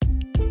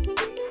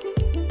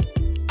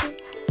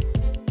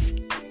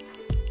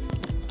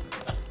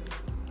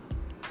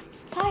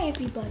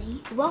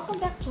everybody, welcome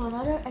back to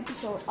another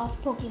episode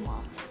of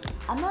Pokemon.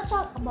 I'm gonna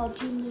talk about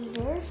gym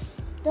leaders,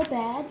 the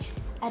badge,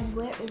 and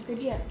where is the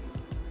gym.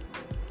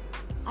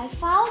 I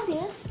found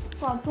this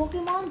from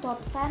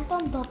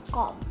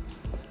Pokemon.phantom.com.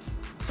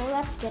 So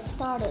let's get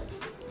started.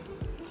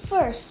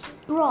 First,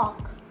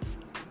 Brock.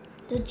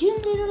 The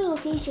gym leader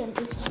location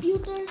is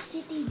Pewter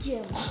City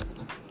Gym.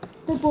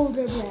 The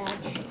Boulder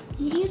badge.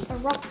 He is a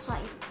rock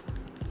type.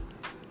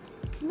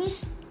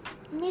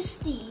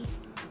 Misty.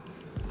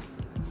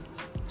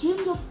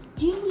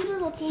 Gym leader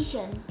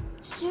location,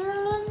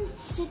 Cerulean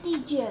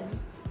City Gym.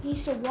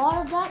 He's a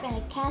water type and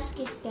a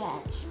casket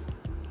badge.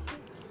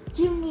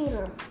 Gym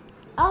leader,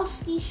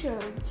 Alsti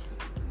Surge.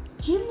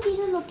 Gym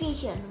leader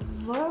location,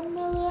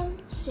 Vermilion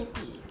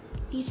City.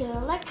 He's an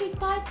electric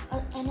type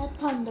and a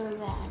thunder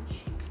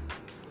badge.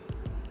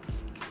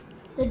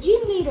 The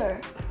gym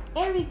leader,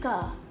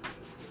 Erika.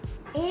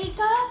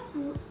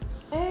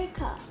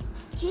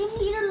 Gym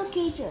leader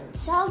location,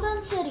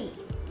 Celadon City.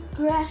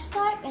 Grass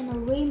type and a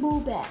rainbow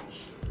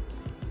badge.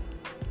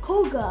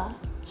 Koga,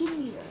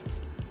 gym leader.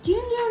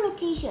 Gym leader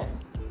location,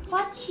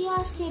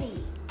 Fatsia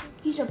City.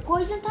 He's a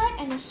poison type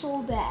and a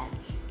soul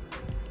badge.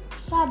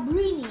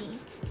 Sabrini,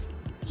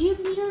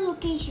 gym leader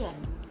location,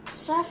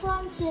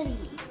 Saffron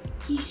City.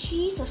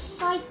 She's a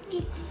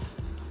psychic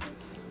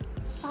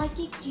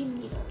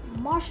gym leader.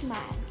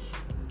 Marshmatch.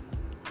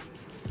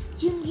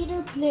 Gym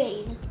leader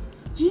Blade.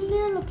 Gym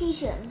leader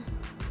location,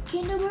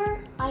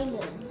 Kinderberg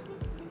Island.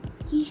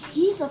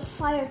 He's a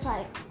fire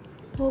type,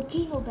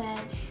 volcano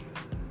badge.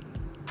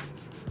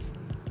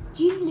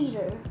 Gym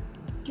leader,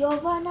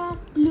 Giovanna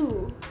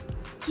Blue.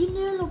 Gym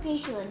leader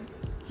location,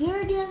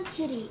 Viridian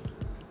City.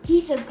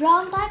 He's a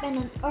ground type and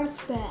an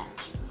earth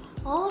badge.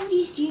 All of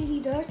these gym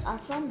leaders are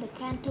from the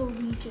Kanto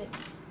region.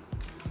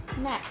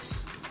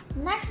 Next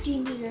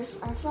gym leaders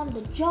are from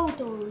the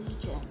Johto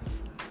region.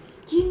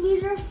 Gym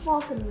leader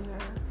Falconer.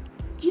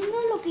 Gym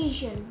leader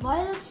location,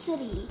 Violet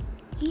City.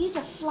 He is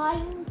a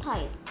flying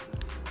type.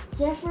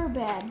 Zephyr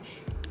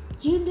badge.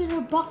 Gym leader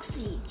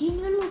Buxy. Gym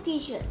leader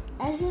location,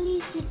 Azalea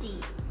City.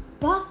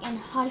 Bug and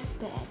Hive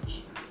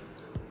badge.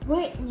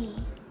 Whitney.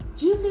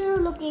 Gym leader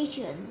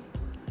location,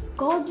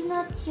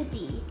 Goldenrod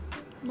City.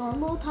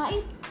 Normal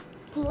type,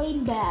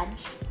 plain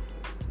badge.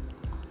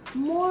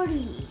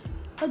 Morty.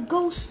 A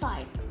ghost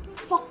type,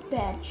 Fog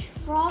badge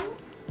from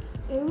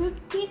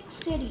Eruptic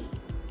City.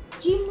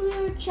 Gym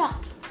leader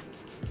Chuck.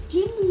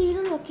 Gym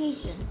leader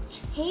location,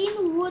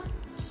 Chainwood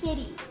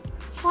City.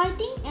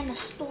 Fighting and a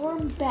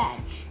storm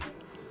badge.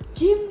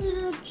 Gym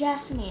leader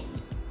Jasmine.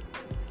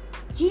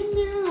 Gym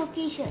leader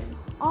location,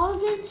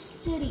 Alvin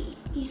City.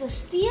 He's a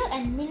steel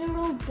and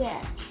mineral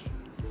badge.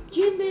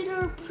 Gym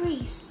leader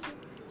Priest.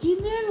 Gym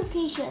leader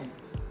location,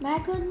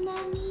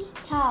 Magonani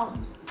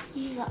Town.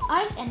 He's the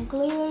ice and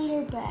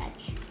glare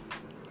badge.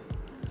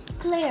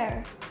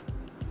 Claire.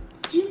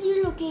 Gym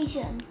leader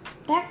location,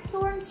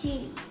 Blackthorn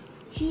City.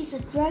 She's a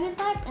dragon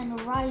type and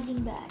a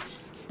rising badge.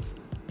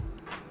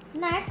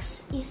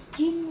 Next is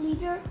gym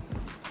leader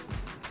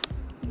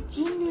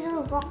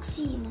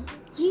Roxine.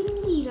 Gym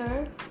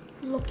leader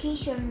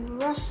location,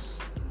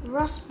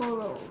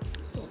 Rustboro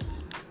City.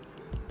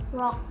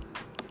 Rock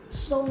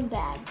stone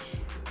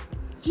badge.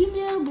 Gym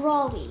leader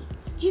Brawley.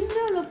 Gym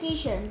leader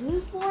location,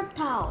 Wilford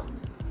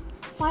Town.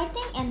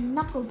 Fighting and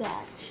knuckle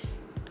badge.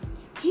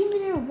 Gym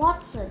leader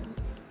Watson.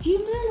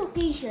 Gym leader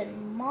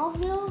location,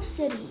 Marville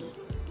City.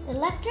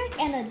 Electric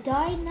and a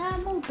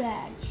dynamo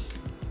badge.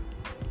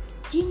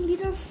 Gym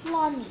leader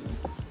Flonny.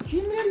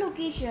 Gym leader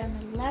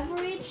location,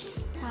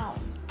 Leverage Town.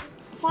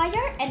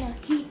 Fire and a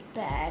heat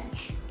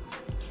badge.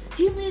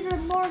 Gym leader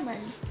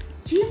Norman.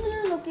 Gym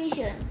leader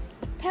location,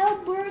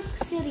 Pelberg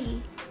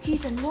City.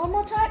 She's a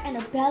normal type and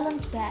a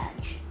balance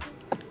badge.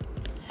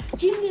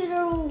 Gym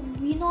leader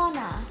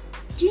Winona.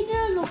 Gym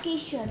leader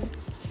location,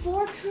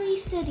 Fortree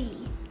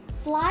City.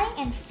 Flying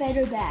and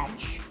feather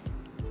badge.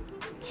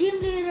 Gym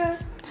leader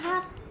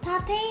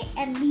Tate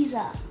and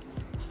Lisa.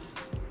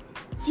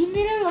 Gym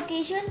leader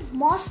location,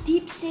 Moss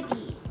Deep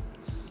City.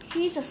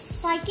 She's a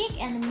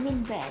psychic and a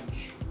min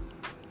badge.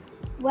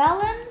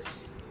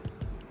 Wellens.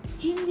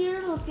 Gym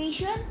leader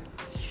location,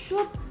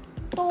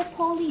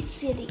 Shutopoli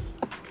City.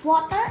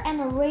 Water and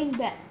a rain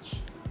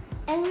badge.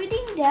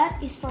 Everything that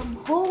is from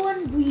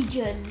Hoenn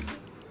region.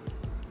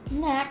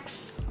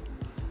 Next,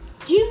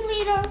 gym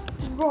leader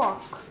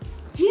Rourke.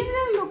 Gym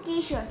leader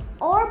location,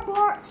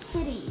 Orbor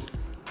City.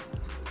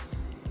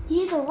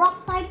 He is a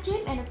rock type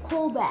gym and a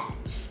coal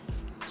badge.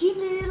 Gym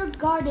leader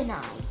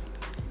Gardeneye.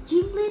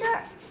 Gym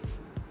leader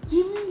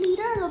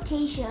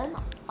location,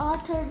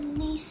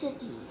 Alternate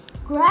City.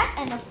 Grass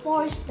and a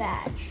forest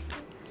badge.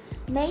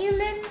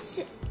 Maylin.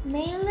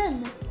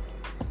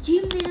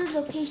 Gym leader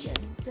location,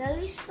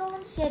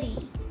 Velistone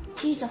City.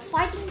 She's a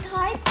fighting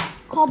type,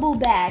 Cobble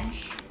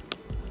badge.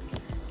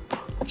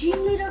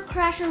 Gym leader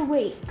Crasher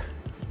Wake.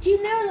 Gym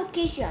leader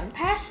location,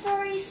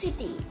 Pastory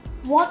City.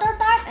 Water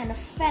type and a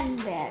fan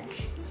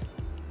badge.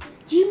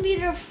 Gym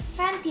leader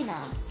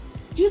Fantina.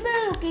 Gym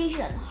leader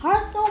location,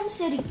 Hearthome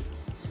City.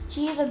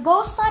 She is a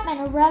ghost type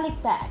and a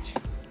relic badge.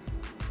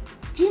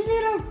 Gym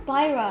leader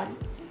Byron.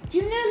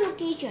 Gym leader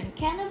location,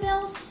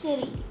 Cannavale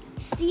City,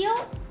 Steel,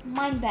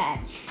 Mine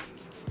Badge.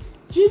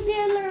 Gym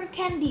leader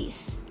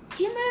Candice,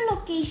 gym leader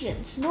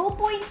location, Snow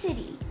Point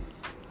City,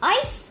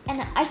 Ice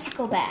and an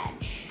Icicle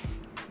Badge.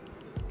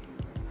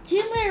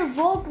 Gym leader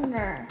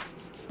Volkner,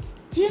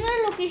 gym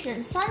leader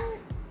location,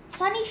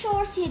 Sunny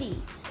Shore City,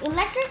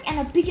 Electric and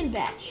a Beacon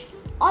Badge.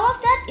 All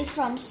of that is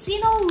from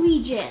Sinnoh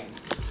region.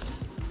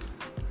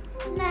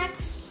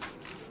 Next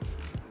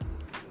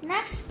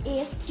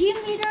is Gym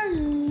Leader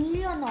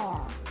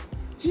Leonor.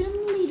 Gym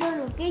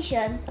Leader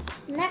location,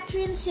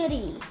 Nectarine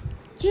City.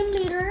 Gym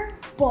Leader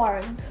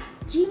Borg.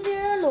 Gym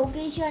Leader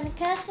location,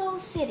 Castle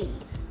City.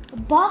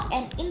 Bug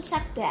and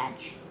Insect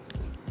Badge.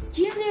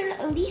 Gym Leader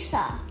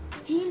Elisa.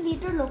 Gym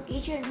Leader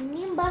location,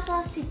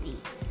 Nimbasa City.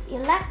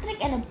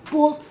 Electric and a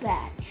Bolt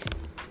Badge.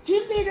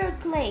 Gym Leader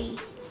Clay.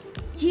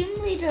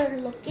 Gym Leader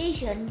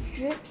location,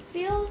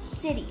 Driftfield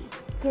City.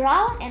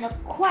 Ground and a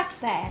Quack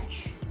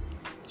Badge.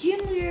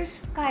 Gym Leader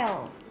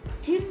Kyle.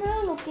 Gym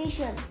Leader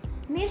location,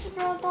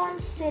 Mistleton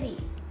City.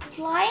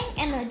 Flying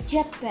and a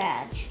Jet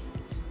Badge.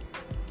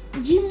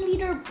 Gym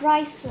Leader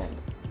Bryson.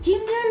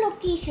 Gym Leader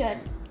location,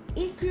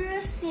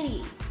 Icarus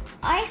City.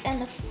 Ice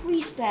and a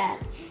Freeze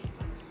Badge.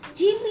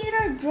 Gym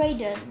Leader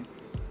Drayden.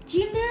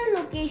 Gym Leader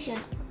location,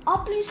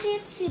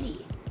 Opposite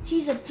City.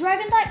 She's a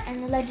Dragon type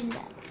and a Legend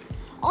type.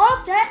 All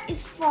of that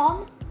is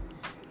from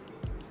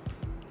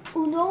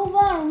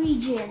Unova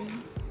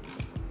region.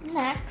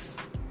 Next,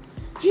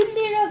 Gym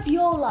Leader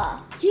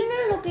Viola. Gym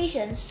Leader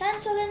location,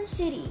 Sansolin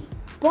City.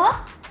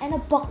 Buck and a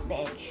Buck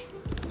Badge.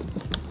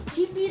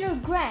 Gym Leader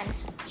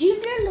Grant. Gym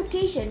Leader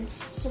location,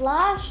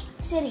 Slash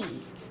City.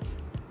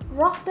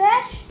 Rock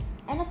Badge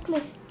and a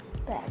Cliff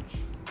Badge.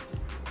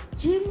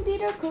 Gym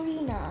Leader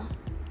Karina.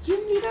 Gym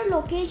Leader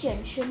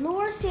location,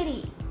 Shalor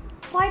City.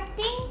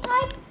 Fighting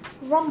type,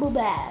 Rumble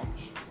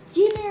Badge.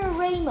 Gym Leader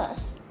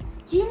Ramus.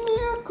 Gym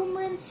Leader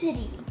Cumberland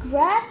City.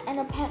 Grass and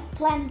a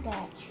Plant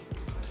Badge.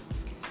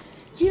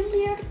 Gym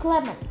Leader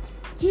Clement.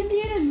 Gym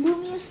Leader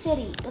Lumia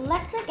City.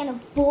 Electric and a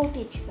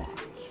Voltage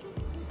Badge.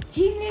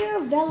 Gym Leader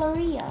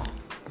Valeria.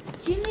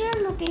 Gym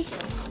Leader location,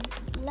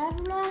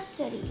 Lavra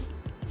City.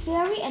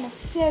 Fairy and a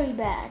Fairy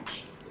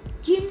Badge.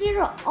 Gym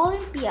Leader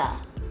Olympia.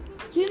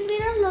 Gym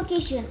Leader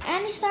location,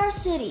 Anistar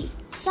City.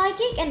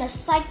 Psychic and a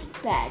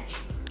Psychic Badge.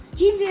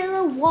 Gym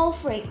Leader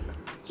Wolfric.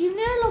 Gym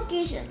Leader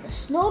location,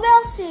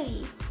 Snowbell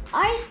City.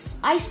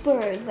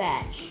 Iceberg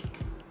Badge.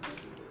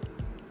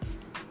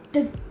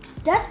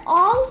 That's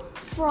all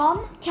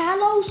from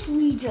Kalos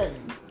region.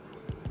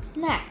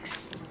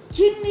 Next,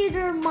 Gym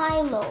Leader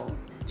Milo.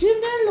 Gym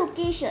Leader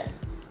location,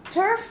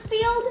 Turf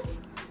Field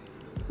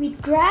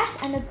with grass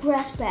and a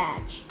Grass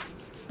Badge.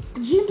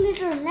 Gym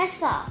Leader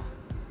Nessa.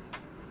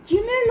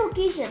 Gym Leader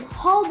location,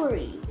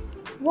 Holbury.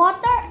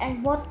 Water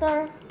and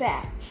Water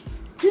Badge.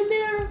 Gym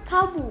Leader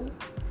Kabu.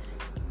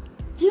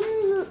 Gym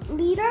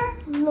Leader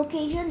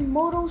location,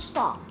 Moto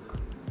Stock.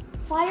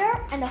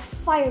 Fire and a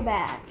Fire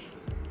Badge.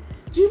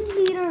 Gym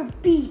Leader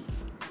B.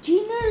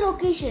 Gym Leader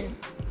location,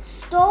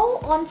 Stow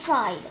on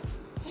Side.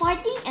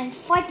 Fighting and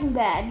Fighting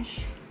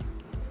Badge.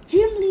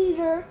 Gym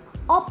Leader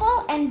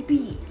Opal and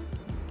B.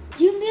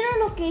 Gym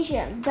Leader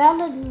location,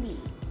 Balladly.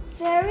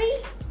 Fairy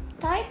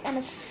type and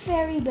a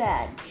Fairy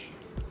Badge.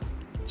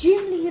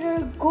 Gym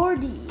Leader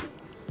Gordy.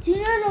 Gym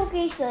Leader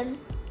location,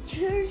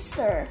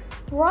 Chester.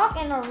 Rock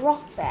and a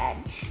Rock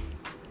Badge.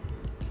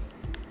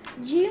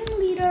 Gym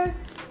Leader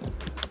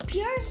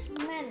Pierce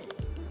Manny.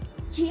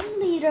 Gym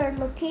Leader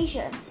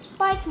location,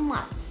 Spike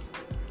Moth.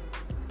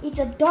 It's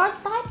a Dark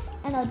type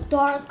and a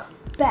Dark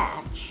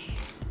Badge.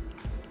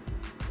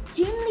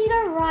 Gym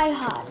Leader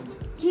Raihan.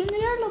 Gym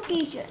Leader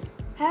location,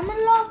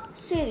 Hammerlock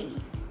City.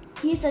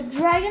 He's a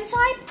Dragon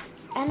type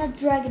and a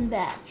Dragon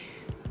Badge.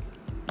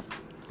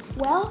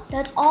 Well,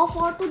 that's all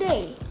for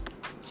today.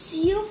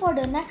 See you for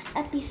the next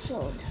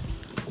episode.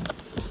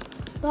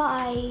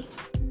 Bye.